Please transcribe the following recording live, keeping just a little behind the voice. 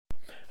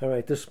All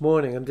right, this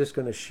morning I'm just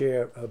going to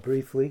share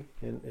briefly,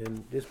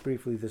 and just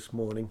briefly this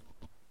morning.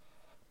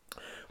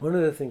 One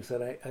of the things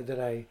that I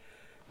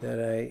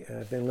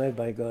have been led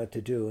by God to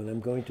do, and I'm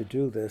going to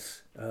do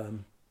this,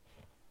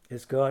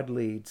 is God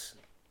leads,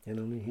 and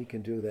only He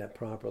can do that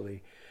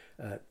properly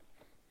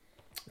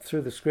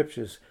through the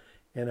Scriptures.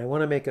 And I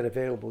want to make it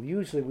available.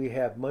 Usually we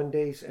have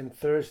Mondays and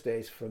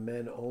Thursdays for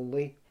men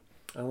only.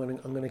 I'm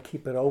going to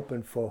keep it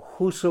open for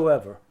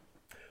whosoever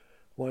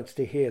wants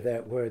to hear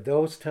that word.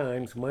 Those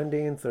times,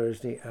 Monday and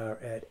Thursday, are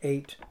at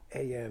 8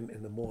 a.m.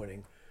 in the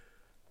morning,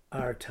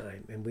 our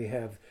time. And we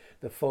have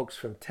the folks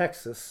from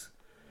Texas,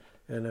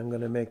 and I'm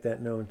going to make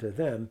that known to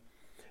them,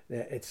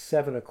 that it's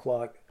 7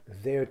 o'clock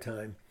their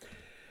time.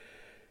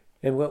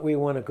 And what we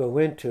want to go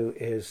into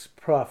is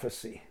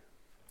prophecy.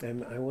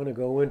 And I want to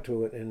go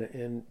into it,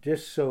 and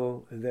just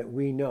so that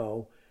we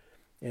know,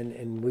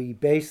 and we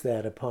base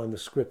that upon the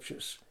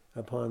Scriptures,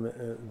 upon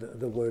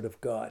the Word of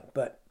God.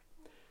 But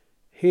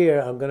here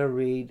I'm going to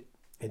read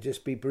and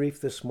just be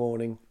brief this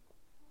morning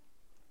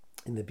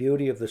in the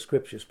beauty of the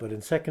Scriptures. But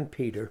in 2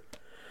 Peter,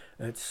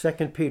 it's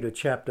 2 Peter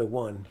chapter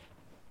 1.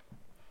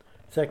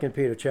 2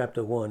 Peter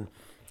chapter 1,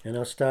 and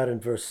I'll start in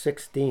verse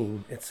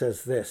 16. It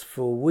says this: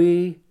 For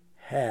we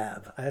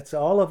have, that's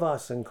all of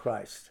us in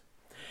Christ,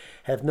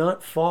 have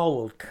not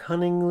followed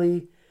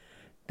cunningly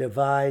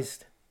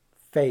devised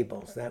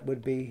fables. That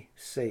would be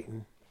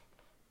Satan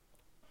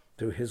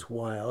through his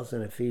wiles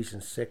in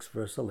Ephesians 6,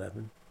 verse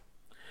 11.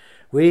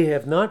 We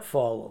have not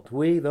followed,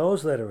 we,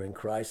 those that are in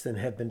Christ and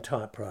have been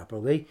taught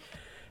properly,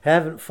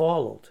 haven't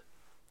followed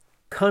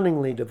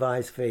cunningly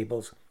devised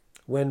fables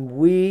when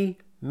we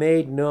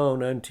made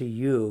known unto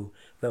you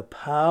the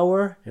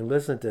power, and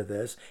listen to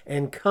this,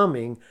 and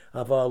coming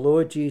of our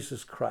Lord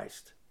Jesus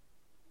Christ.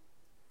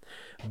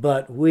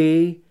 But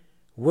we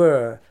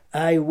were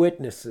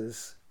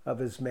eyewitnesses of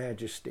his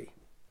majesty.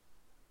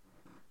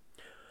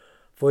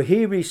 For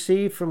he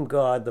received from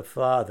God the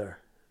Father,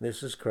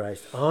 this is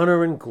Christ,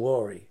 honor and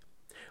glory,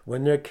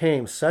 when there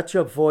came such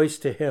a voice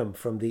to him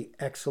from the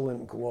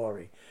excellent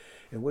glory.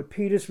 And what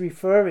Peter's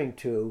referring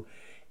to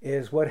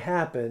is what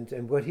happened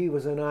and what he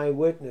was an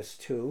eyewitness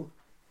to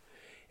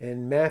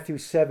in Matthew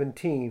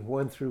 17,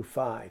 1 through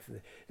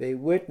 5. They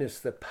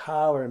witnessed the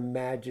power and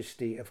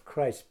majesty of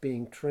Christ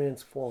being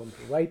transformed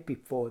right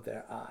before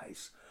their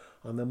eyes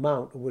on the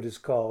mount, what is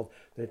called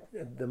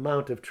the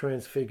Mount of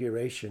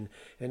Transfiguration.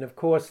 And of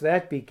course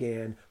that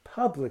began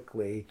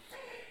publicly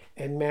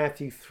in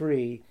Matthew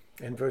 3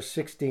 and verse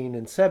 16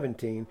 and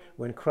 17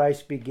 when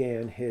Christ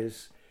began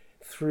his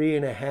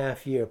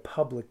 3.5-year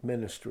public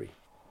ministry.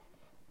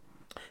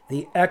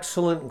 The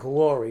excellent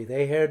glory,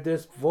 they heard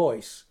this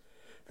voice,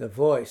 the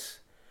voice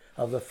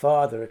of the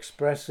Father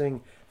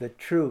expressing the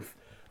truth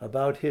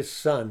about his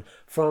Son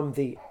from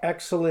the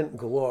excellent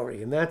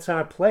glory. And that's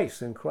our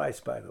place in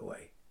Christ, by the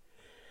way.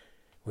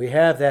 We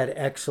have that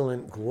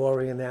excellent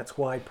glory, and that's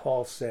why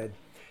Paul said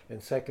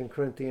in 2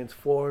 Corinthians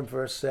 4 and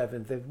verse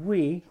 7 that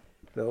we,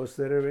 those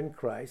that are in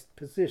Christ,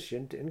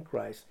 positioned in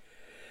Christ,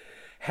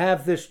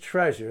 have this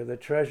treasure, the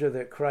treasure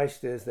that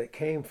Christ is, that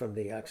came from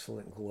the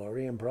excellent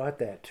glory and brought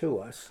that to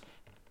us,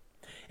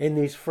 in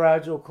these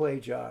fragile clay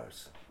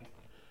jars.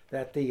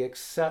 That the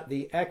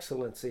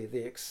excellency,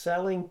 the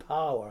excelling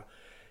power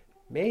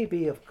may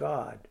be of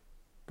God,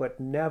 but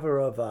never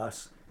of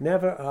us,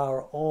 never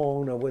our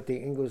own, or what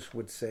the English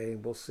would say,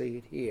 and we'll see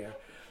it here,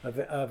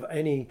 of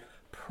any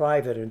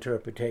private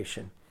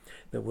interpretation,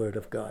 the Word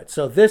of God.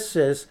 So this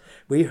is,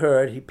 we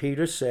heard,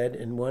 Peter said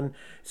in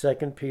 2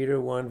 Peter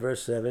 1,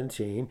 verse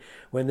 17,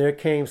 when there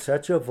came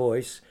such a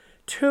voice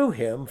to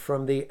him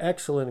from the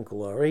excellent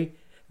glory,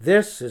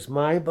 this is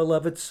my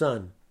beloved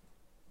Son,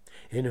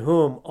 in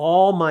whom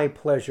all my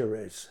pleasure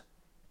is.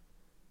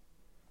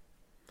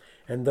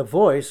 And the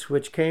voice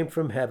which came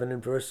from heaven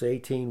in verse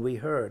 18 we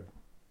heard.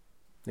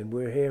 And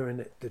we're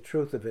hearing the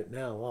truth of it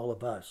now, all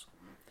of us.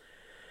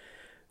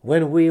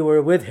 When we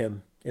were with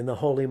him in the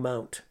holy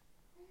mount,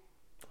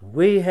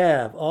 we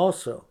have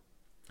also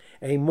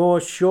a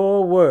more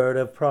sure word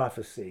of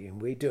prophecy,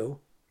 and we do,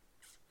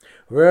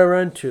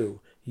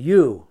 whereunto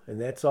you, and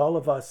that's all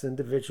of us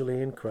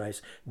individually in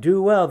Christ,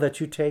 do well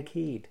that you take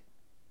heed.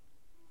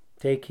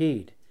 Take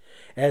heed,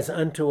 as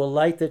unto a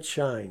light that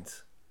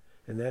shines,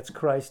 and that's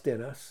Christ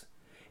in us,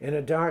 in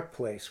a dark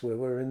place where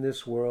we're in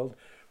this world.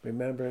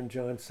 Remember in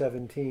John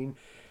 17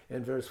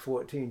 and verse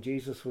 14,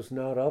 Jesus was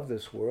not of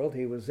this world,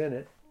 he was in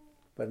it,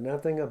 but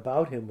nothing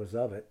about him was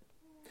of it.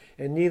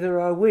 And neither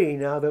are we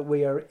now that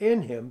we are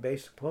in him,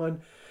 based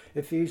upon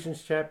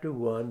Ephesians chapter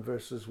 1,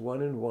 verses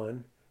 1 and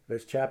 1,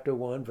 chapter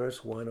 1,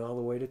 verse 1, all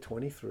the way to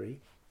 23.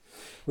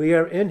 We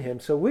are in him,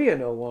 so we are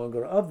no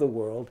longer of the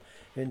world,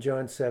 in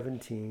John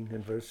 17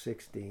 and verse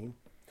 16.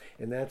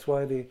 And that's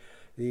why the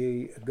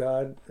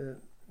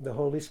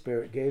Holy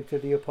Spirit gave to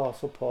the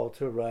Apostle Paul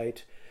to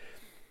write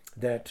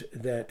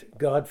that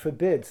God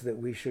forbids that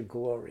we should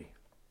glory.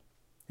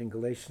 In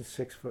Galatians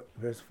 6,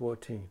 verse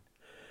 14.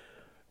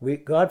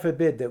 God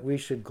forbid that we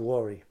should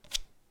glory,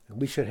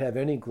 we should have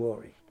any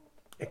glory,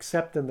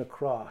 except in the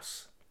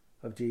cross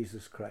of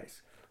Jesus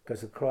Christ.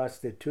 because the cross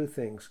did two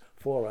things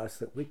for us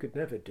that we could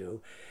never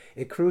do.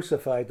 It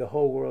crucified the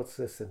whole world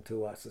system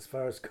to us. As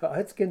far as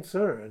God's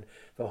concerned,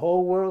 the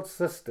whole world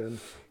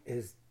system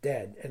is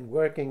dead and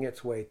working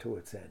its way to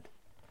its end.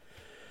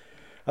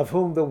 Of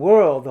whom the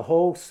world, the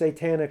whole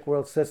satanic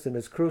world system,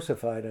 is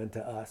crucified unto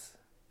us,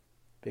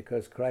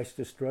 because Christ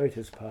destroyed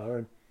his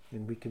power,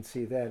 and we can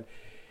see that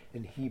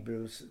in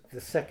Hebrews,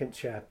 the 2nd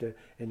chapter,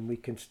 and we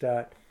can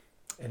start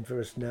in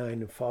verse 9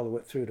 and follow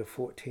it through to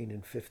 14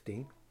 and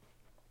 15.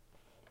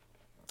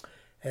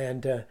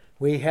 And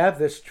we have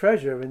this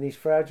treasure in these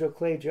fragile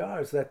clay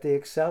jars, that the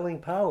excelling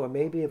power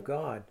may be of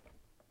God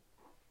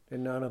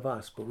and none of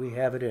us, but we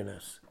have it in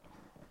us.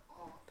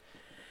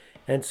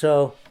 And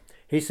so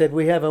he said,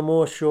 we have a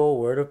more sure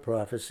word of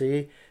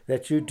prophecy,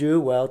 that you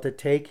do well to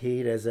take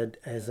heed as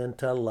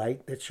unto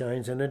light that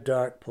shines in a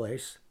dark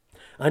place,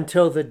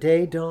 until the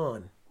day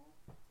dawn.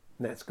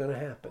 And that's going to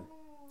happen.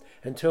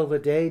 Until the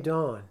day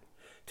dawn.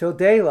 Till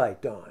daylight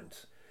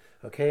dawns.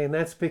 Okay, and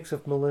that speaks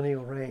of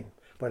millennial reign.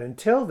 But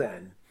until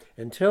that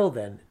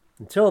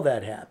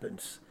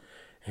happens,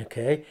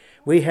 okay,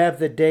 we have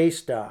the day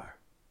star.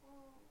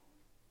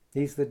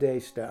 He's the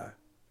day star.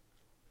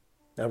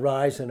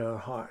 Arise in our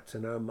hearts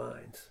and our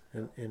minds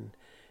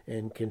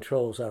and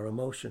controls our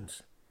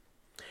emotions.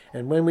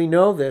 And when we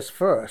know this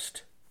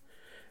first,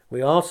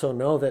 we also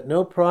know that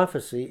no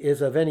prophecy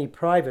is of any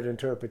private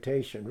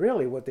interpretation.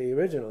 Really, what the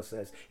original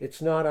says,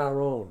 it's not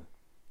our own.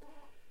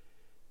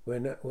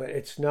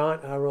 It's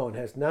not our own. It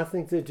has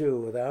nothing to do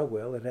with our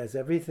will. It has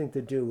everything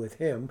to do with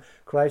him,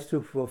 Christ,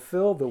 who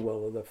fulfilled the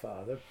will of the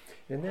Father.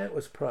 And that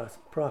was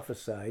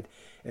prophesied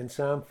in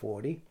Psalm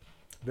 40,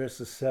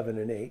 verses 7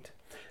 and 8.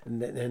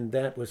 And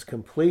that was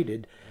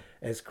completed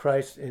as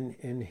Christ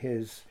in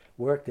his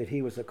work that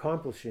he was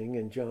accomplishing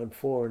in John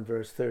 4 and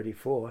verse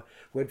 34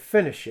 would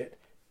finish it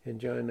in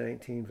John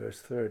 19,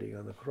 verse 30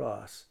 on the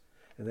cross.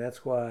 And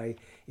that's why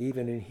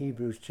even in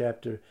Hebrews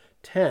chapter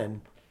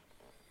 10,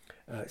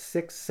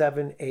 6,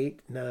 7,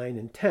 8, 9,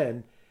 and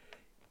 10,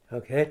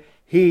 okay,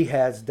 he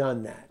has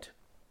done that.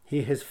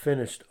 He has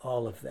finished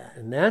all of that.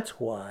 And that's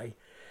why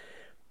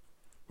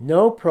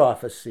no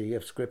prophecy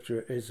of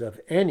Scripture is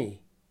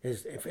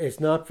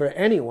not for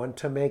anyone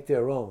to make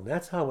their own.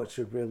 That's how it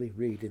should really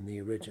read in the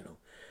original.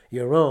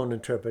 Your own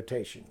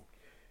interpretation,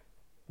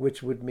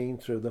 which would mean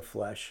through the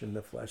flesh, and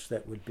the flesh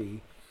that would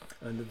be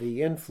under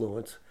the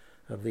influence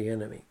of the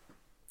enemy.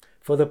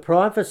 For the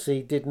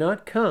prophecy did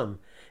not come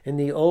in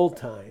the old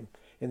time,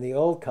 in the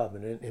old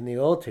covenant, in the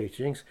old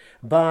teachings,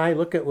 by,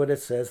 look at what it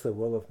says, the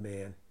will of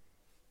man.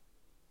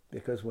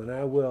 Because when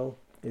our will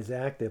is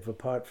active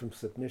apart from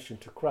submission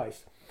to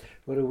Christ,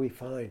 what do we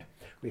find?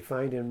 We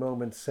find in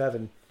Romans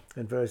 7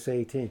 and verse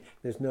 18,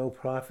 there's no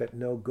profit,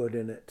 no good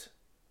in it.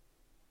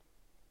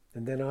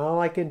 And then all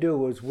I can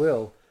do is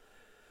will.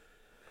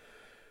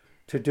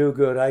 To do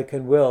good I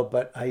can will,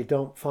 but I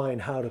don't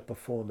find how to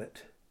perform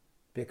it.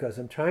 Because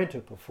I'm trying to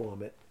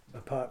perform it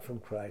apart from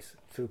Christ,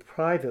 through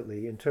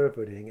privately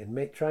interpreting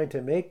and trying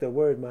to make the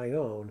word my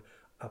own,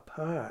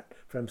 apart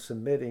from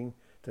submitting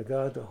to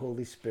God the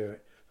Holy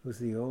Spirit, who's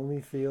the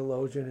only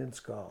theologian and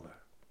scholar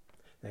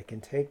that can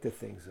take the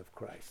things of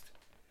Christ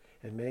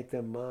and make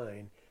them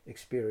mine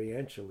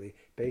experientially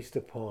based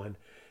upon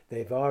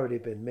they've already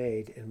been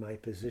made in my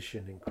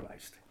position in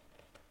Christ.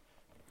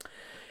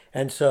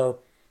 And so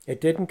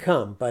it didn't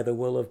come by the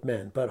will of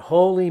men, but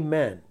holy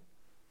men.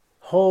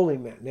 Holy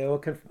men. They were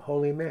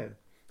holy men.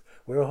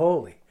 We're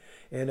holy.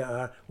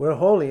 And we're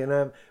holy,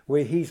 and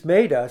he's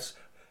made us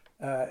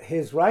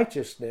his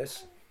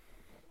righteousness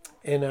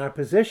in our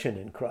position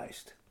in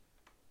Christ.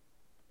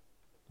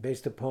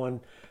 Based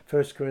upon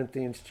 1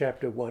 Corinthians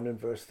chapter 1 and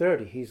verse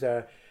 30.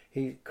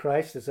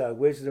 Christ is our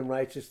wisdom,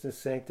 righteousness,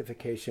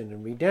 sanctification,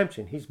 and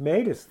redemption. He's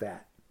made us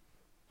that.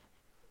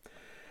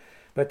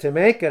 But to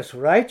make us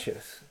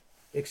righteous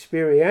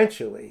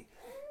experientially,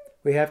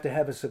 we have to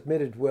have a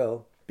submitted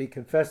will, be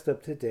confessed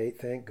up to date,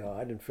 thank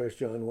God, in 1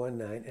 John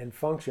 1:9, and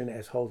function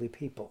as holy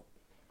people.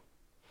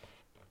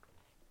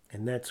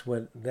 And that's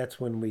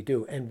when we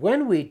do. And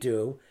when we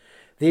do,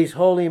 these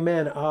holy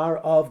men are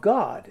of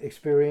God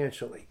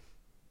experientially.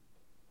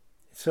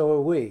 So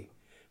are we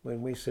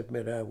when we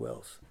submit our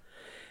wills.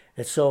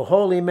 And so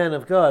holy men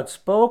of God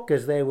spoke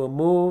as they were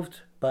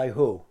moved by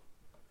who?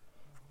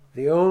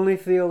 The only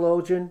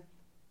theologian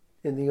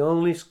and the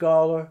only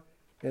scholar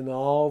in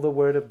all the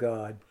Word of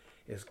God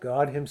is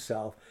God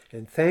himself.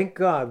 And thank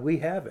God we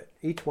have it.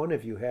 Each one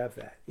of you have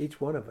that.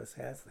 Each one of us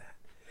has that.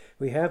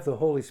 We have the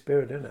Holy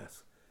Spirit in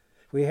us.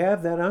 We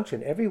have that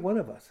unction, every one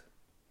of us.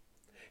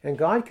 And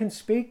God can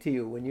speak to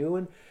you when you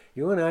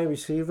and I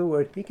receive the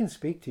Word. He can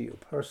speak to you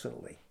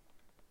personally.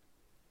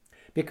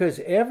 Because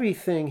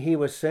everything he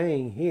was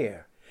saying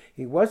here,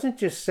 he wasn't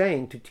just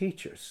saying to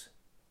teachers.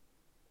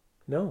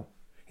 No,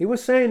 he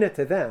was saying it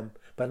to them,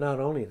 but not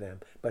only them,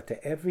 but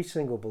to every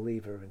single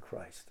believer in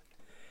Christ.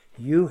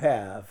 You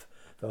have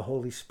the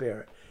Holy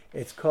Spirit.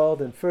 It's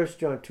called in 1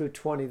 John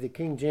 2:20, the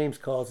King James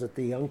calls it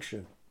the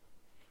unction.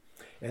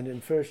 And in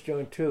 1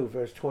 John 2,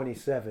 verse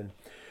 27,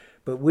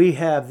 but we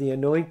have the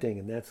anointing,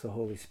 and that's the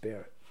Holy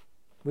Spirit.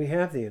 We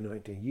have the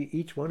anointing.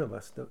 Each one of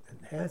us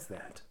has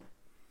that.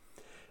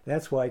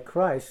 That's why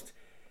Christ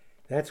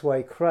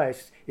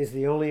is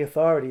the only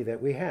authority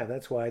that we have.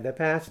 That's why the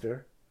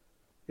pastor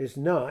is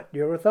not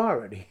your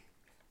authority.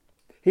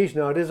 He's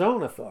not his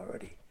own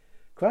authority.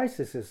 Christ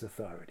is his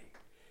authority,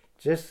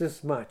 just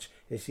as much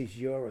as he's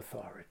your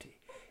authority.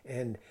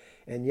 And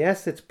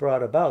yes, it's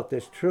brought about,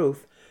 this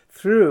truth,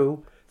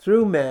 through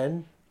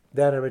men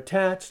that are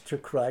attached to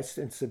Christ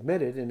and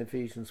submitted in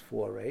Ephesians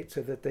 4:8,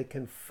 so that they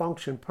can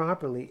function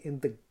properly in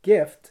the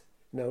gift.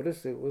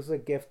 Notice it was a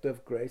gift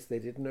of grace. They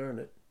didn't earn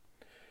it.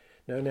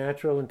 No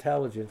natural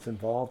intelligence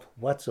involved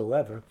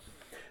whatsoever.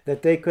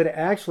 That they could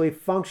actually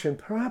function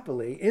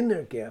properly in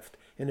their gift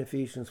in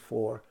Ephesians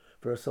 4,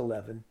 verse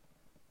 11.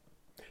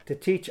 To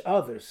teach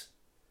others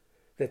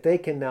that they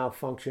can now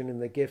function in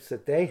the gifts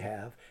that they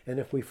have. And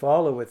if we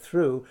follow it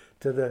through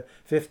to the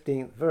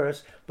 15th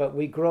verse, but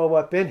we grow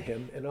up in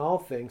him in all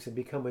things and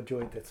become a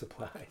joint that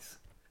supplies.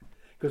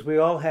 Because we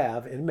all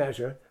have, in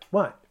measure,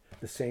 what?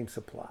 The same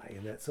supply.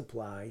 And that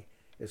supply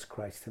is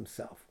Christ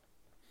himself.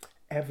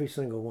 Every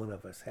single one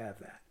of us have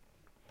that.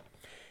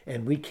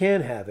 And we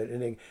can have it,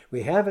 and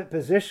we have it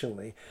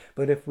positionally,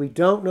 but if we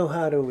don't know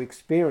how to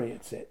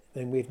experience it,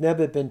 and we've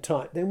never been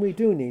taught, then we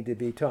do need to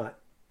be taught.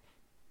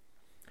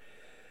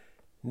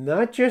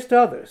 Not just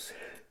others,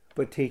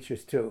 but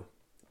teachers too,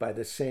 by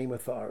the same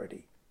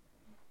authority.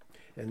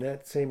 And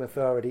that same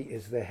authority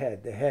is the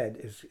head. The head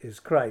is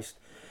Christ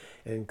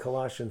in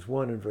Colossians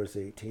 1 and verse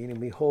 18, and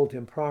we hold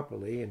him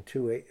properly in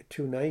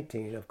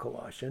 2:19 of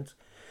Colossians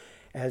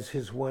as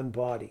his one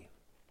body.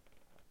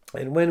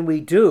 And when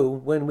we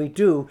do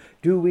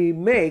we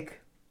make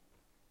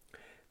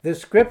the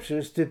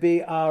scriptures to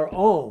be our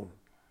own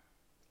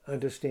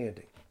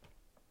understanding?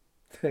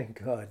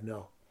 Thank God,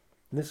 no.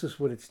 And this is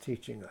what it's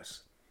teaching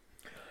us.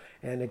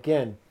 And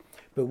again,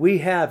 but we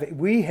have a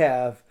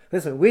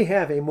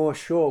more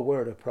sure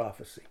word of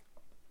prophecy.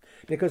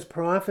 Because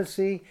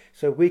prophecy,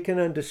 so we can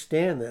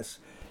understand this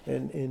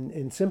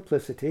in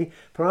simplicity,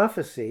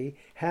 prophecy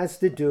has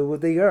to do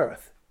with the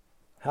earth.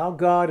 How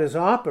God is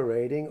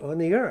operating on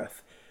the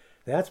earth.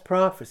 That's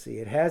prophecy.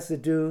 It has to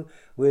do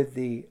with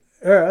the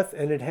earth,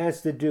 and it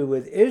has to do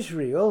with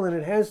Israel, and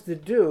it has to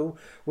do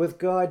with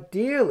God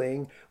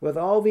dealing with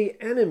all the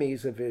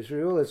enemies of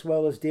Israel, as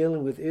well as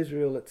dealing with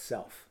Israel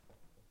itself.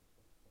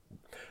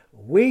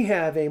 We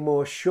have a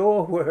more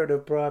sure word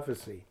of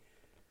prophecy.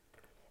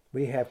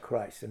 We have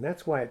Christ. And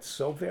that's why it's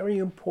so very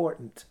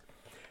important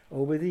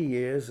over the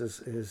years,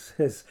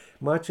 as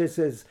much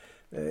as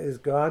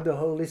God the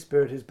Holy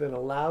Spirit has been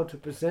allowed to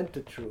present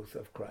the truth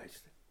of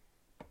Christ.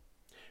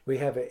 We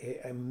have an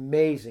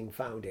amazing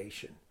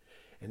foundation.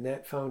 And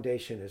that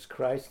foundation is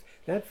Christ.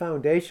 That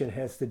foundation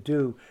has to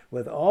do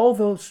with all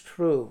those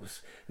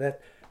truths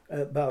that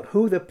about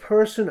who the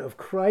person of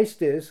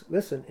Christ is,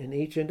 listen, in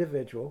each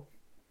individual,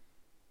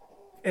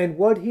 and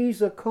what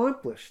he's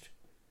accomplished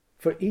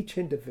for each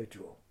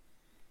individual.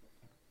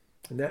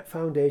 And that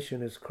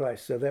foundation is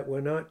Christ, so that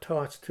we're not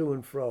tossed to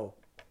and fro,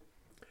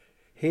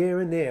 here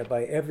and there,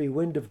 by every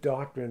wind of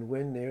doctrine.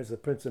 When there's the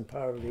prince and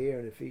power of the air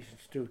in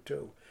Ephesians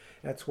 2:2.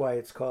 That's why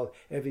it's called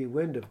every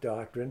wind of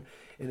doctrine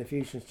in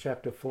Ephesians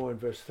chapter 4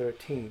 and verse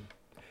 13.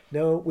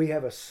 No, we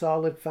have a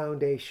solid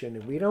foundation,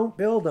 and we don't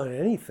build on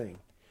anything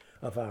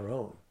of our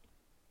own,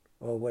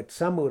 or what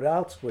someone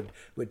else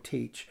would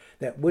teach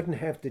that wouldn't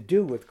have to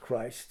do with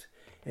Christ.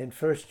 In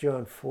 1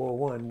 John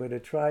 4:1, we're to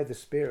try the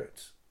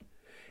spirits.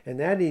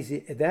 And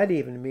that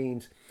even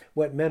means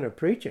what men are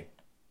preaching.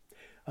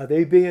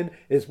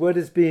 Is what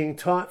is being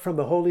taught from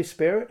the Holy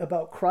Spirit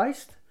about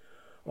Christ,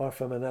 or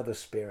from another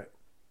spirit?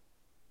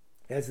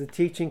 Has the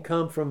teaching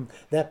come from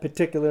that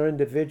particular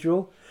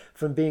individual,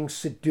 from being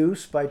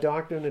seduced by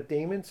doctrine of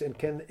demons? And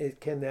can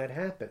that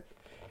happen?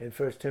 In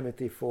 1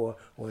 Timothy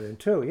 4:1 and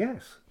 2,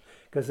 yes.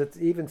 Because it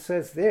even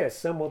says there,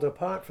 some will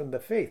depart from the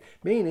faith,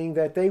 meaning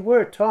that they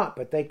were taught,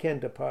 but they can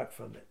depart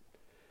from it.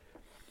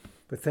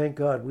 But thank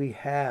God we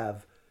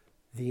have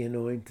the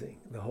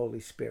anointing, the Holy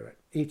Spirit,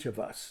 each of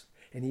us.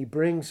 And he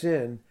brings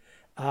in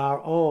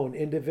our own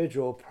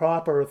individual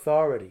proper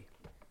authority.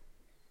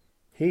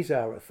 He's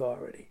our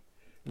authority.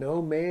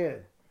 No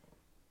man.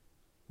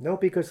 No,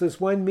 because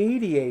there's one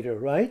mediator,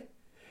 right?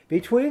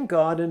 Between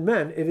God and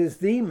men. It is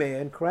the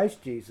man,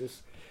 Christ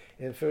Jesus,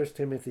 in 1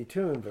 Timothy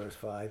 2 and verse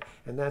 5.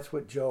 And that's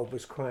what Job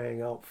was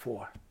crying out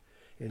for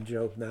in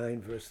Job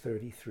 9, verse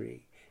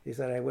 33. He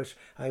said,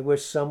 I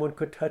wish someone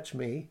could touch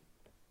me,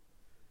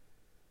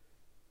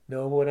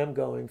 know what I'm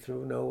going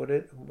through, know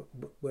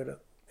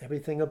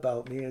everything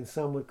about me, and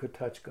someone could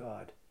touch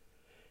God.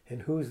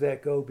 And who's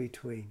that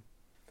go-between?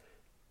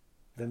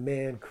 The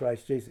man,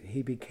 Christ Jesus.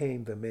 He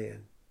became the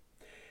man.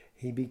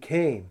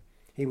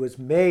 He was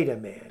made a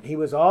man. He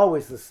was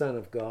always the Son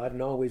of God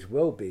and always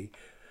will be,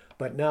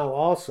 but now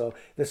also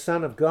the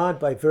Son of God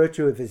by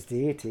virtue of his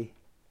deity,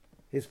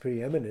 his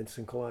preeminence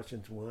in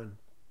Colossians 1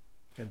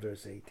 and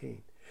verse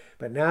 18.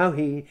 But now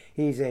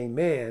he's a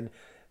man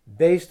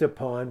based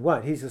upon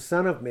what? He's a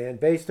Son of Man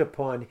based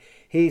upon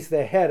he's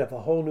the head of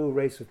a whole new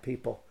race of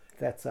people.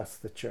 That's us,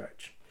 the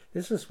church.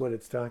 This is what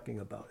it's talking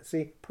about.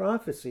 See,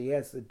 prophecy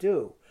has to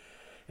do,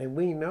 and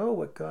we know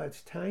what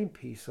God's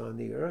timepiece on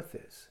the earth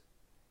is.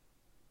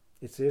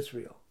 It's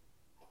Israel.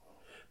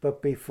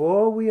 But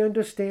before we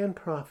understand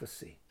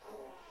prophecy,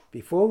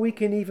 before we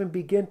can even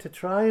begin to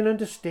try and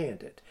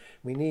understand it,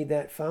 we need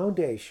that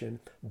foundation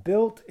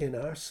built in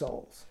our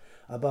souls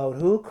about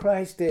who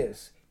Christ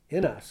is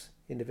in us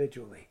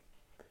individually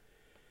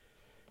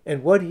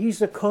and what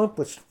he's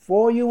accomplished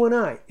for you and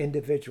I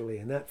individually.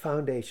 And that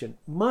foundation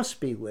must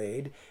be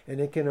laid, and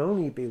it can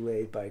only be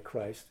laid by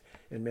Christ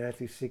in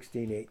Matthew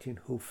 16:18,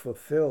 who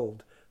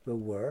fulfilled the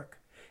work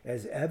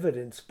as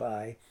evidenced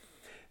by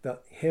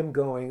him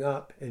going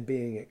up and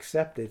being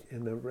accepted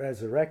in the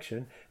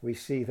resurrection. We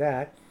see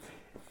that.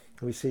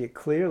 We see it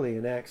clearly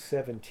in Acts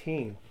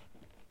 17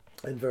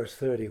 and verse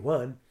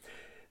 31.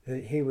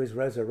 He was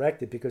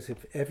resurrected because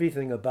if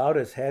everything about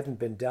us hadn't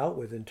been dealt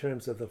with in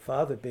terms of the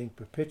Father being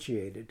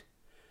propitiated,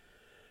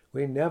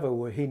 he never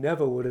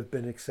would have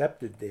been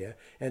accepted there.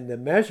 And the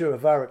measure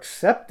of our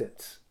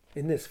acceptance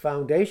in this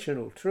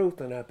foundational truth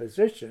and our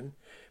position,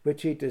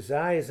 which he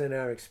desires in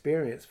our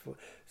experience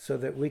so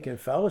that we can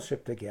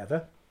fellowship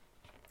together,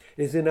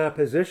 is in our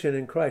position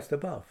in Christ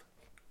above.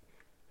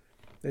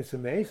 It's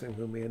amazing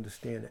when we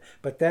understand it.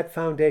 But that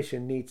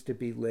foundation needs to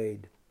be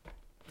laid.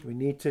 We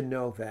need to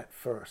know that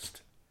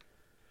first.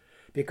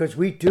 Because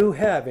we do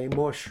have a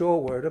more sure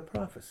word of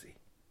prophecy.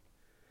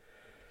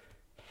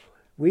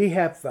 We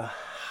have the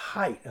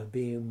height of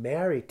being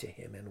married to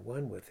him and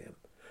one with him,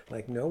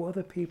 like no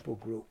other people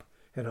group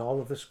in all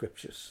of the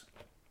scriptures.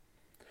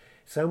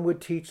 Some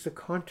would teach the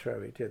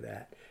contrary to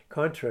that,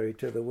 contrary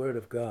to the word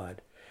of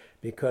God,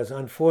 because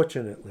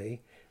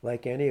unfortunately,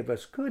 like any of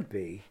us could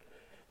be,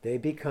 they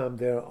become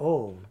their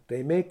own.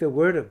 They make the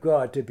word of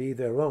God to be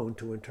their own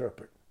to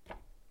interpret.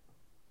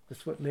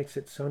 That's what makes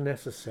it so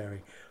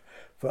necessary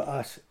for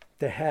us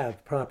to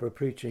have proper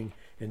preaching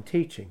and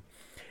teaching.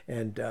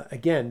 And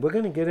again, we're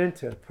going to get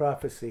into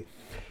prophecy.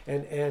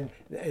 And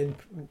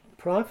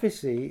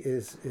prophecy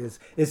is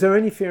there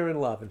any fear in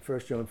love in 1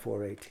 John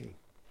 4:18?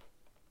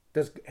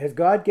 Has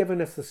God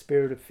given us the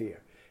spirit of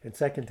fear in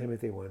 2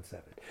 Timothy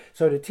 1:7?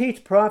 So to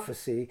teach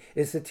prophecy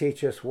is to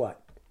teach us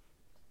what?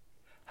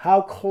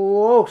 How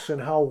close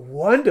and how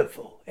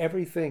wonderful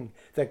everything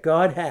that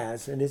God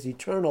has in his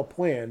eternal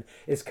plan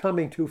is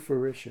coming to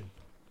fruition.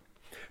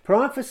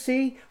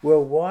 Prophecy, we're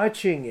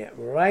watching it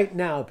right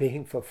now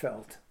being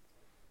fulfilled.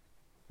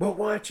 We're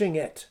watching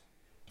it.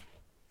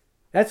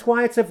 That's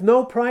why it's of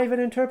no private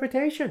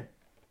interpretation.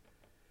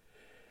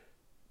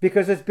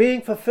 Because it's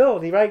being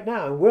fulfilled right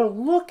now, and we're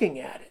looking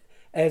at it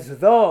as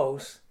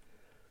those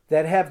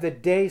that have the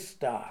day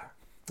star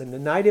in the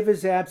night of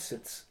his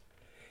absence.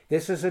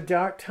 This is a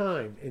dark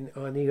time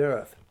on the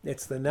earth.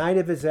 It's the night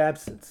of his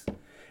absence.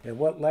 And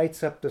what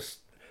lights up the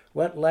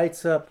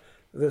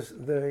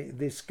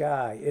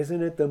sky?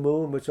 Isn't it the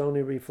moon, which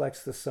only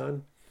reflects the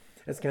sun?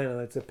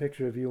 It's a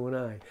picture of you and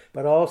I.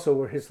 But also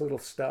we're his little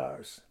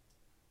stars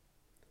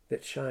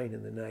that shine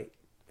in the night,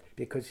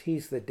 because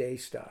he's the day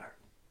star.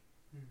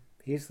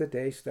 He's the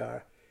day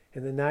star.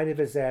 In the night of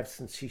his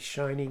absence, he's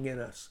shining in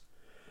us.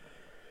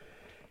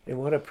 And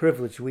what a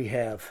privilege we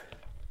have.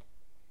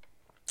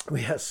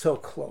 We are so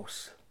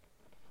close.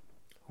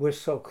 We're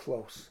so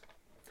close.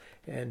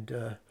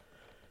 And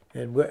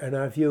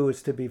our view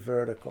is to be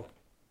vertical.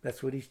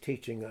 That's what he's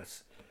teaching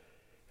us.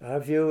 Our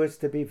view is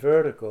to be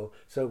vertical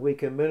so we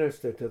can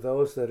minister to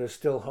those that are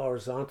still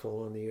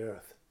horizontal on the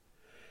earth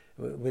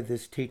with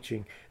this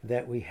teaching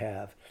that we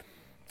have.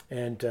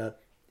 And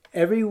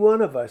every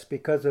one of us,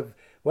 because of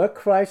what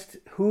Christ,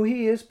 who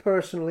he is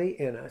personally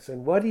in us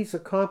and what he's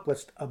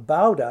accomplished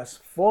about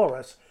us,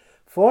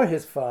 for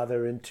his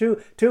Father and to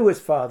his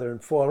Father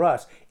and for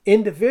us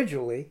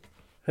individually,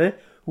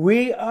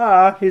 we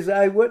are his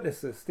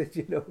eyewitnesses. Did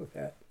you know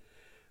that?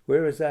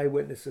 We're his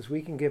eyewitnesses.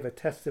 We can give a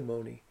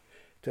testimony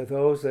to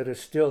those that are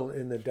still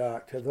in the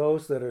dark, to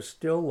those that are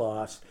still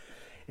lost.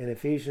 In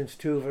Ephesians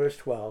 2 verse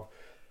 12,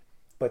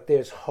 but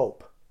there's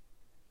hope.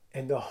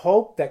 And the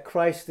hope that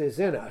Christ is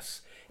in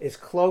us is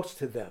close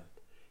to them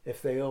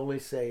if they only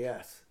say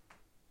yes,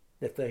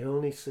 if they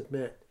only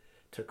submit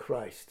to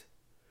Christ.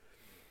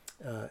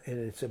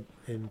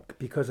 And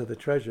because of the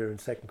treasure in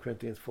 2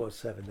 Corinthians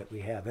 4:7 that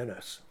we have in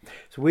us.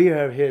 So we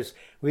are his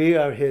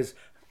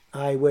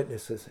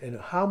eyewitnesses. And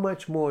how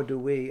much more do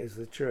we as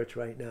the church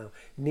right now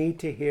need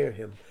to hear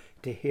him,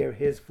 to hear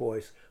his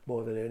voice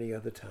more than any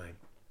other time,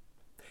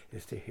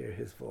 is to hear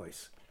his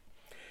voice.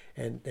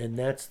 And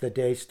that's the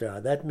day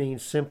star. That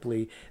means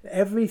simply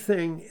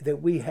everything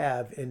that we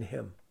have in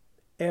him.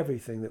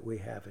 Everything that we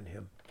have in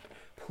him.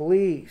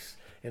 Please,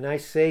 and I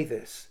say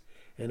this,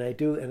 and I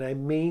do, and I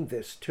mean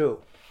this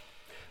too.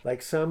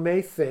 Like some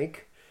may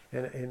think,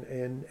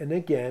 and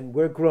again,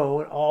 we're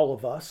growing, all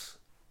of us,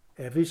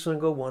 every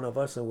single one of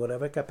us in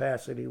whatever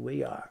capacity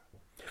we are.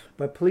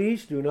 But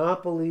please do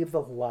not believe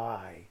the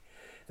lie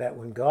that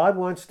when God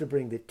wants to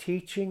bring the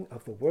teaching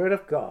of the Word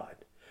of God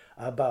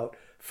about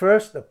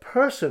first the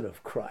person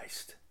of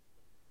Christ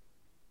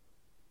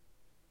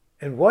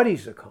and what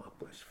he's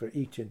accomplished for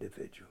each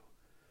individual,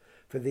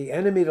 For the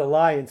enemy to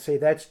lie and say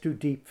that's too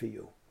deep for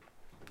you,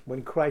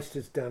 when Christ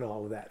has done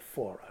all of that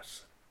for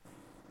us.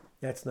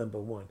 That's number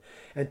one.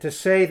 And to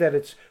say that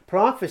it's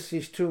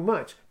prophecy's too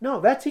much.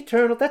 No, that's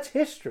eternal. That's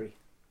history.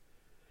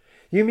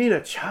 You mean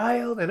a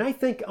child? And I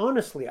think,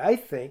 honestly, I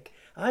think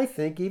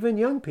even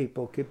young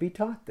people could be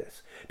taught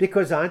this.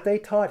 Because aren't they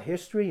taught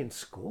history in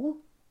school?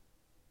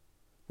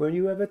 Were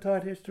you ever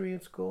taught history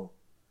in school?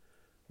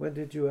 When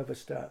did you ever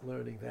start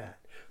learning that?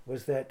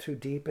 Was that too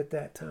deep at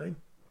that time?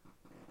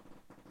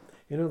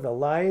 You know, the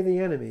lie of the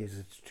enemy is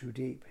it's too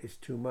deep, it's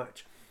too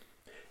much.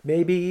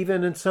 Maybe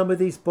even in some of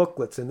these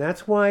booklets. And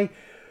that's why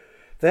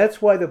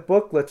the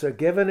booklets are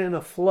given in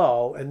a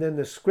flow and then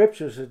the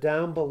scriptures are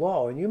down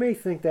below. And you may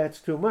think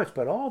that's too much,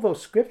 but all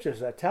those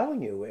scriptures are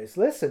telling you is,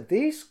 listen,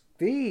 these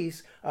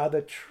are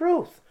the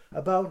truth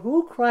about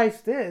who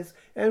Christ is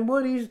and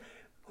what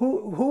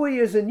who he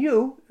is in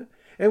you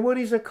and what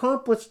he's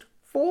accomplished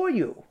for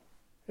you.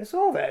 That's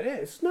all that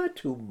is. It's not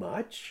too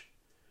much.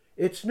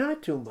 It's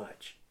not too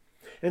much.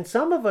 And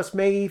some of us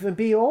may even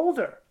be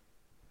older.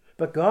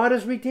 But God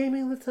is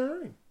redeeming the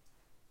time.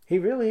 He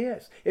really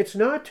is. It's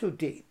not too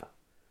deep.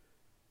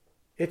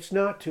 It's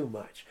not too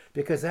much.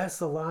 Because that's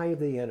the lie of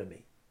the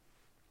enemy.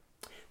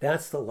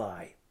 That's the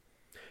lie.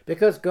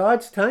 Because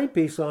God's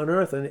timepiece on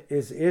earth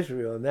is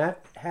Israel. And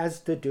that has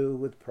to do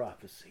with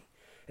prophecy.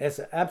 There's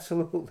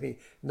absolutely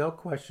no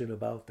question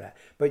about that.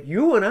 But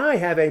you and I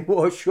have a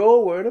more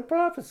sure word of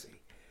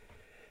prophecy.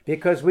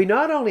 Because we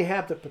not only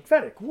have the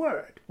prophetic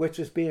word, which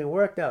is being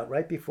worked out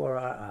right before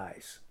our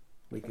eyes.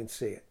 We can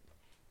see it.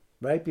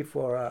 Right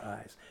before our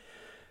eyes.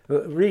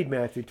 Read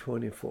Matthew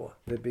 24,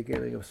 the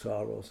beginning of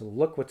sorrows, and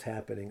look what's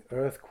happening.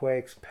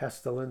 Earthquakes,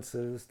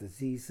 pestilences,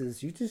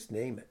 diseases, you just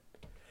name it.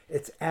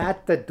 It's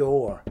at the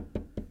door.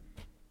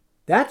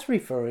 That's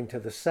referring to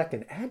the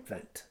second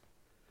advent.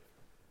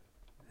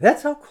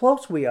 That's how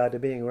close we are to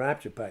being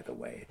raptured, by the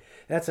way.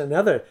 That's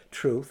another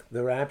truth,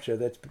 the rapture,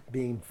 that's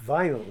being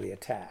violently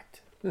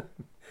attacked.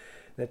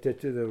 That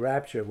the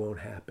rapture won't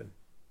happen.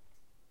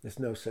 There's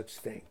no such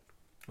thing.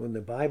 When the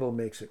Bible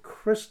makes it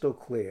crystal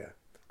clear.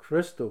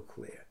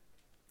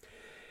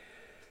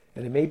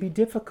 And it may be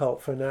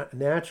difficult for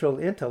natural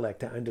intellect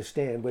to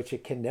understand, which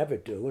it can never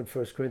do. In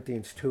 1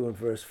 Corinthians 2 and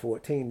verse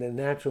 14, the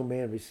natural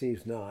man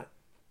receives not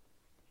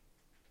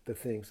the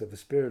things of the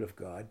Spirit of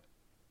God,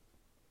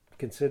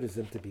 considers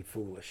them to be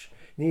foolish.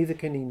 Neither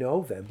can he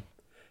know them,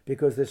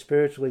 because they're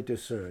spiritually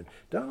discerned.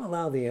 Don't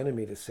allow the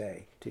enemy to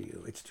say to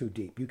you, it's too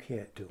deep. You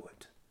can't do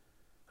it.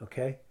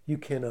 Okay? You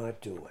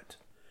cannot do it.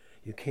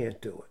 You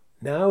can't do it.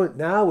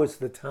 Now is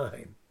the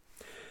time.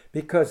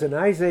 Because in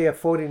Isaiah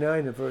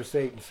 49 and verse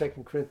 8 and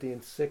 2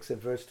 Corinthians 6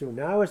 and verse 2,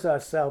 now is our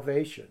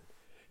salvation,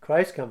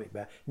 Christ coming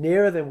back,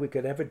 nearer than we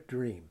could ever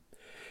dream.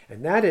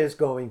 And that is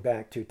going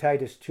back to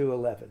Titus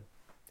 2:11.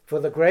 For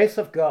the grace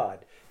of God,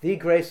 the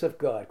grace of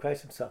God,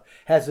 Christ himself,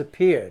 has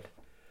appeared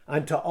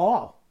unto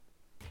all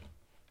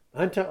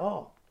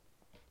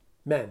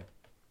men,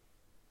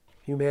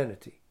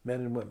 humanity,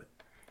 men and women,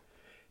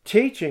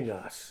 teaching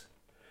us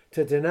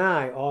to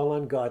deny all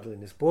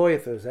ungodliness. Boy,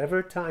 if there's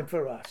ever time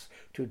for us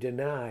to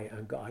deny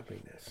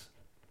ungodliness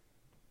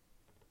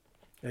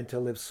and to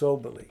live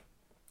soberly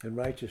and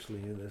righteously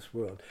in this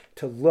world,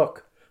 to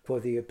look for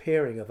the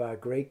appearing of our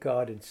great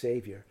God and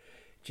Savior,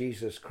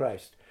 Jesus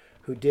Christ,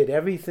 who did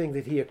everything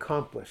that he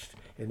accomplished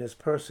in his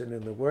person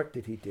and the work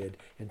that he did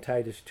in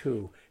Titus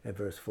 2 and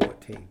verse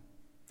 14.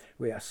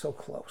 We are so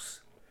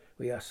close.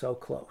 We are so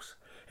close.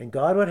 And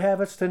God would have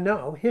us to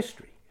know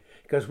history,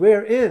 because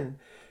we're in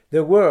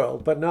the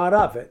world, but not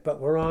of it, but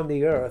we're on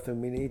the earth, and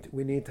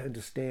we need to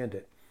understand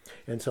it.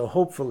 And so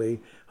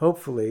hopefully,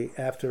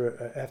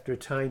 after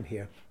time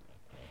here,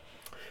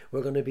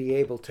 we're going to be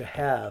able to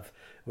have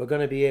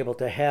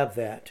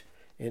that,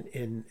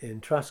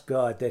 and trust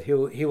God that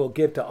He will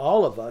give to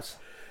all of us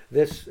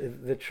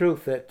the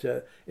truth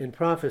that in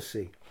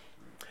prophecy.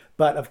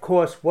 But of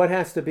course, what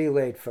has to be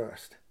laid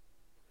first?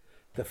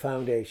 The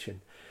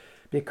foundation,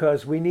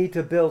 because we need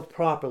to build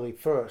properly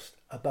first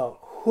about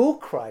who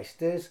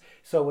Christ is.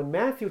 So in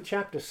Matthew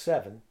chapter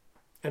 7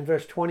 and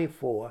verse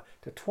 24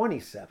 to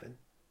 27,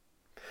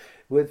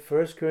 with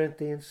 1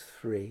 Corinthians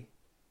 3,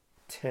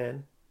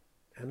 10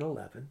 and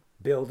 11,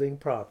 building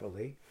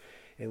properly.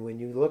 And when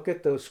you look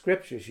at those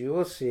scriptures, you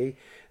will see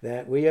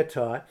that we are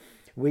taught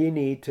we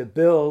need to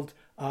build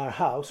our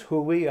house,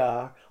 who we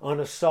are, on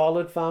a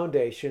solid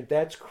foundation.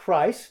 That's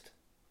Christ,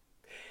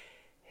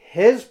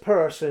 his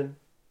person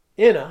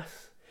in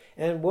us,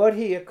 and what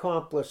he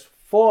accomplished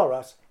for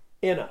us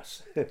in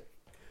us.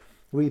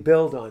 We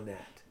build on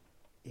that,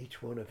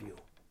 each one of you.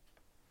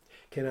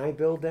 Can I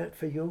build that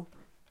for you?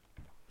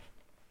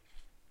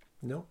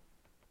 No.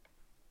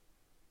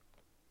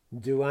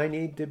 Do I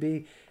need to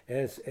be,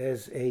 as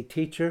a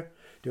teacher,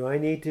 do I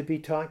need to be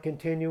taught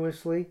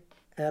continuously?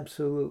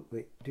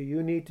 Absolutely. Do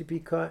you need to be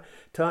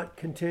taught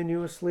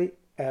continuously?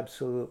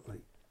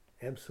 Absolutely.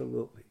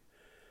 Absolutely.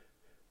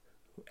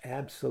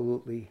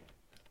 Absolutely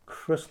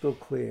crystal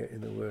clear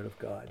in the Word of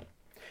God.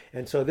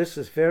 And so this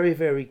is very,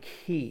 very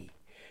key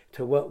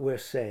to what we're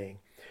saying.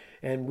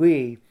 And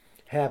we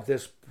have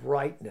this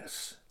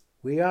brightness.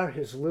 We are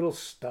his little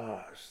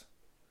stars,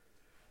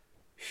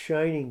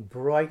 shining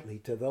brightly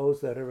to those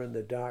that are in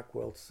the dark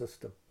world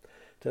system,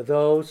 to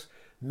those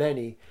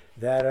many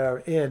that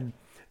are in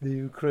the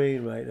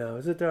Ukraine right now.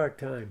 It's a dark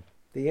time.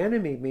 The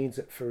enemy means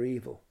it for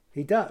evil.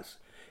 He does.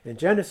 In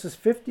Genesis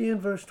 50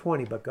 and verse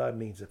 20, but God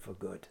means it for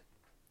good.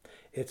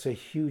 It's a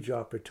huge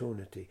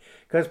opportunity.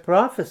 Because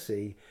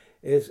prophecy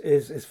is,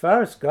 as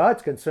far as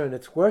God's concerned,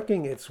 it's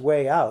working its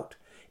way out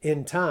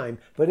in time.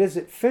 But is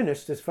it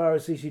finished as far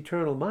as his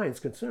eternal mind's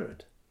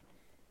concerned?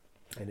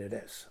 And it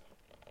is.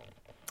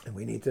 And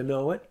we need to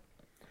know it.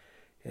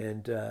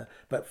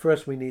 But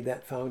first we need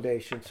that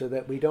foundation so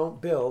that we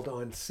don't build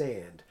on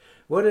sand.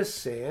 What is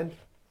sand?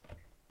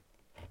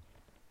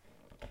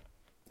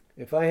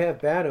 If I have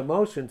bad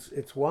emotions,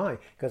 it's why?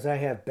 Because I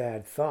have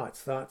bad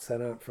thoughts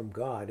that aren't from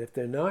God. If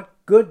they're not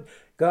good,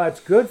 God's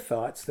good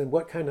thoughts, then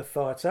what kind of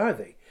thoughts are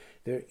they?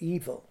 They're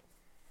evil.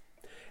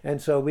 And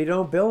so we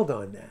don't build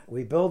on that.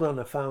 We build on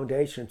a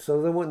foundation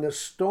so that when the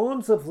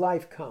storms of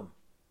life come,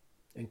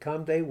 and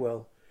come they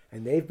will,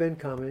 and they've been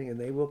coming and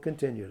they will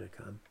continue to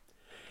come,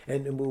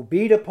 and it will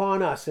beat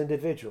upon us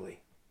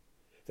individually.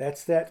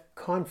 That's that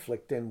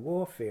conflict and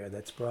warfare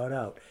that's brought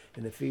out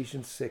in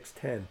Ephesians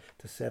 6:10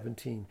 to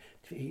 17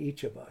 to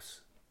each of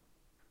us.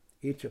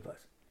 Each of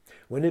us.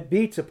 When it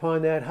beats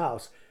upon that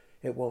house,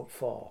 it won't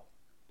fall.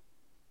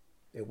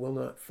 It will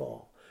not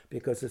fall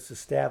because it's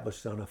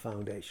established on a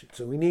foundation.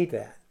 So we need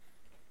that.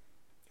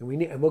 And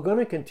we're going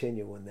to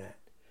continue in that.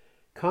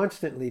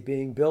 Constantly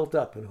being built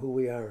up in who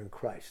we are in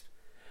Christ.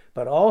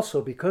 But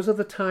also because of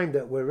the time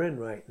that we're in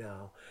right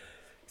now,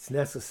 it's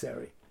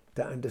necessary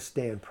to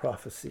understand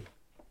prophecy.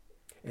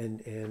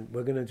 And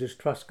we're going to just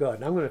trust God.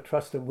 And I'm going to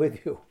trust him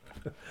with you.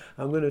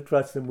 I'm going to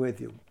trust him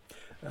with you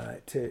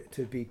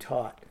to be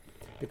taught.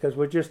 Because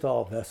we're just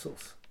all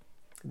vessels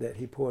that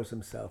he pours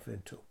himself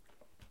into.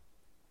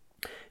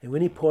 And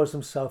when he pours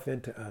himself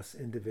into us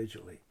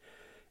individually,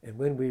 and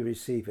when we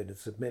receive it and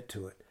submit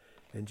to it,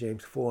 in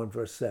James 4 and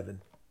verse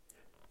 7,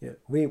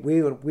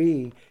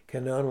 we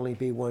can not only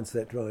be ones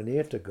that draw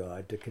near to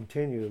God, to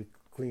continually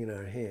clean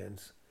our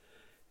hands,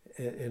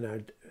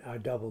 and are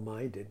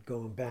double-minded,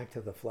 going back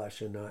to the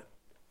flesh and not,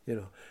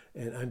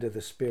 and under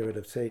the spirit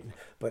of Satan,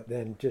 but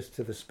then just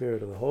to the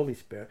spirit of the Holy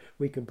Spirit,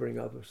 we can bring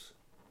others.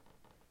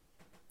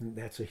 And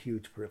that's a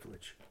huge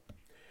privilege.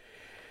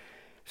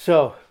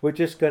 So we're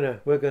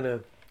gonna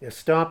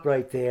stop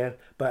right there.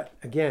 But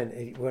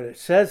again, when it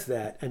says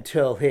that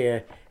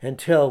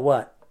until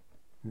what?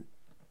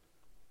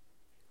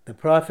 The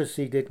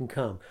prophecy didn't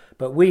come,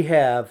 but we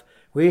have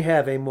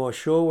a more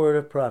sure word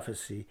of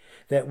prophecy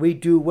that we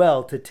do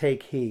well to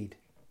take heed.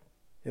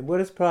 And what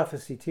is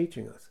prophecy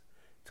teaching us?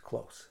 It's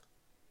close.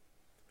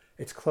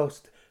 It's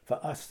close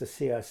for us to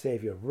see our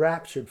Savior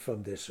raptured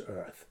from this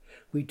earth.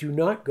 We do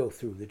not go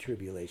through the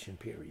tribulation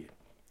period.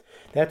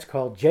 That's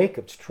called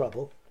Jacob's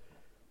trouble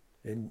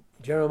in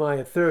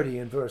Jeremiah 30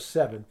 and verse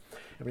 7.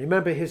 And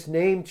remember his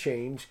name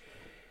change.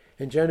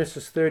 In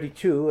Genesis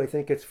 32, I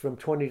think it's from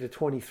 20 to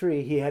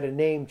 23, he had a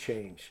name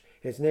change.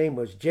 His name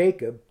was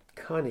Jacob,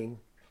 cunning,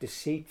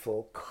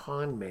 deceitful,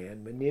 con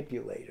man,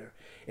 manipulator,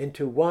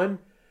 into one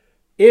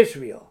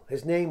Israel.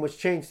 His name was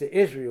changed to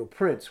Israel,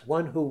 prince,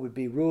 one who would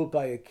be ruled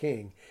by a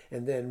king,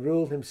 and then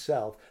ruled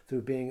himself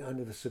through being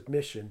under the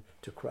submission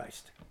to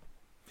Christ.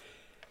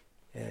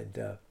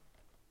 And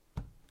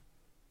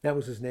that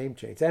was his name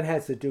change. That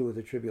has to do with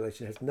the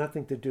tribulation. It has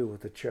nothing to do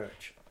with the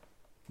church.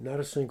 Not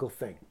a single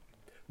thing.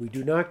 We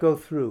do not go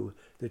through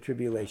the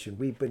tribulation.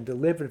 We've been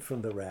delivered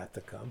from the wrath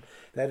to come.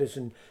 That is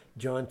in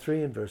John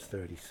 3 and verse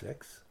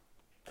 36.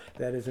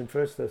 That is in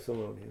 1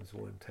 Thessalonians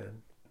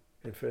 1:10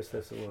 and 1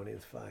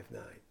 Thessalonians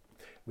 5:9.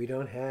 We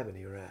don't have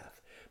any wrath.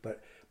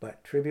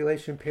 But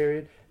tribulation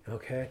period,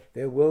 okay,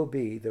 there will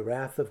be the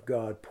wrath of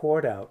God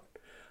poured out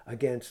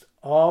against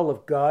all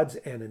of God's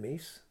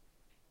enemies,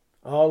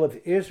 all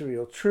of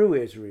Israel, true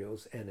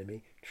Israel's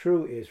enemy,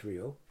 true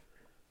Israel,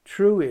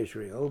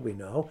 we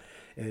know,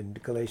 in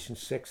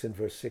Galatians 6 and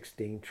verse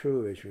 16,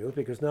 true Israel,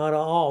 because not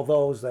all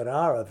those that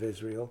are of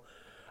Israel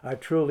are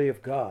truly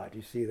of God.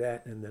 You see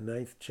that in the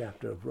 9th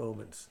chapter of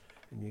Romans,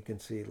 and you can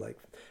see like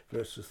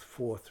verses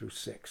 4 through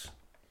 6.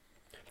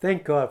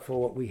 Thank God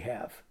for what we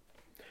have.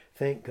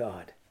 Thank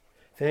God.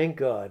 Thank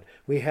God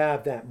we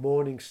have that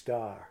morning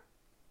star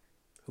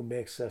who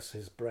makes us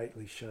his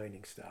brightly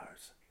shining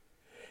stars.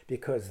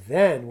 Because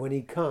then when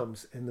he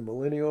comes in the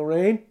millennial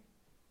reign,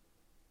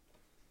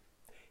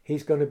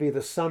 he's going to be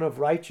the Son of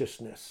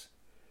Righteousness.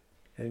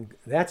 And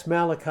that's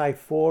Malachi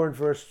 4 and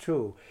verse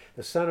 2.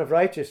 The Son of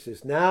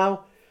Righteousness.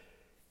 Now,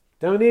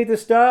 don't need the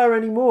star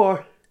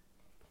anymore.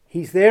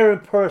 He's there in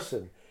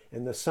person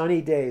in the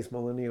sunny days,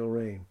 millennial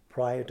reign,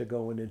 prior to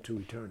going into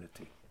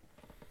eternity.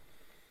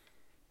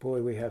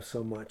 Boy, we have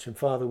so much. And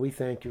Father, we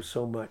thank you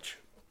so much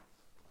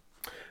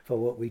for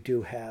what we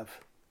do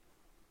have.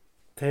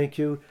 Thank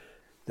you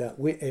that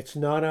it's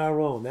not our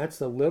own. That's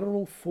the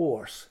literal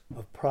force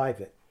of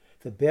private.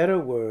 The better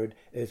word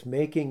is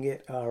making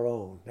it our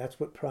own. That's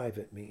what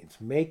private means.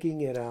 Making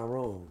it our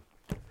own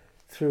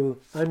through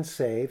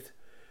unsaved,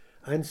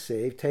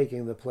 unsaved,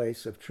 taking the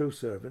place of true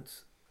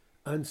servants,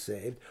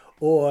 unsaved,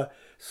 or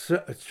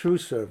true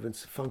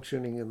servants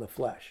functioning in the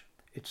flesh.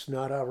 It's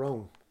not our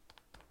own.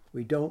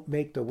 We don't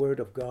make the word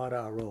of God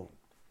our own.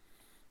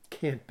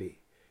 Can't be.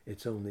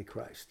 It's only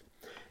Christ.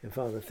 And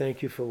Father,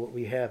 thank you for what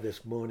we have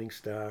this morning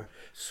star.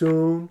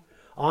 Soon,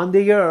 on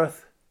the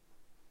earth,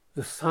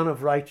 the Son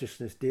of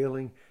Righteousness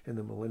dealing in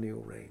the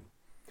millennial reign.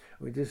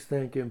 We just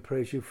thank you and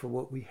praise you for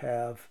what we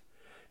have.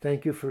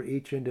 Thank you for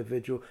each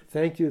individual.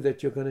 Thank you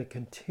that you're going to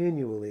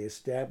continually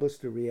establish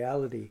the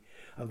reality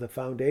of the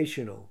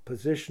foundational,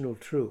 positional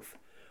truth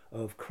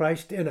of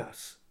Christ in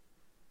us,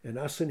 and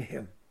us in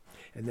him,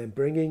 and then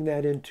bringing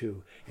that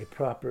into a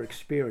proper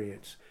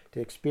experience,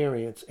 to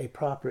experience a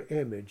proper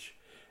image,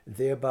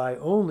 thereby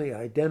only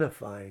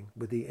identifying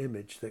with the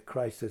image that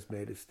Christ has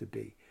made us to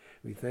be.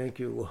 We thank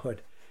you,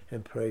 Lord,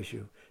 and praise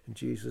you. In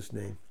Jesus'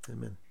 name,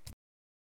 amen.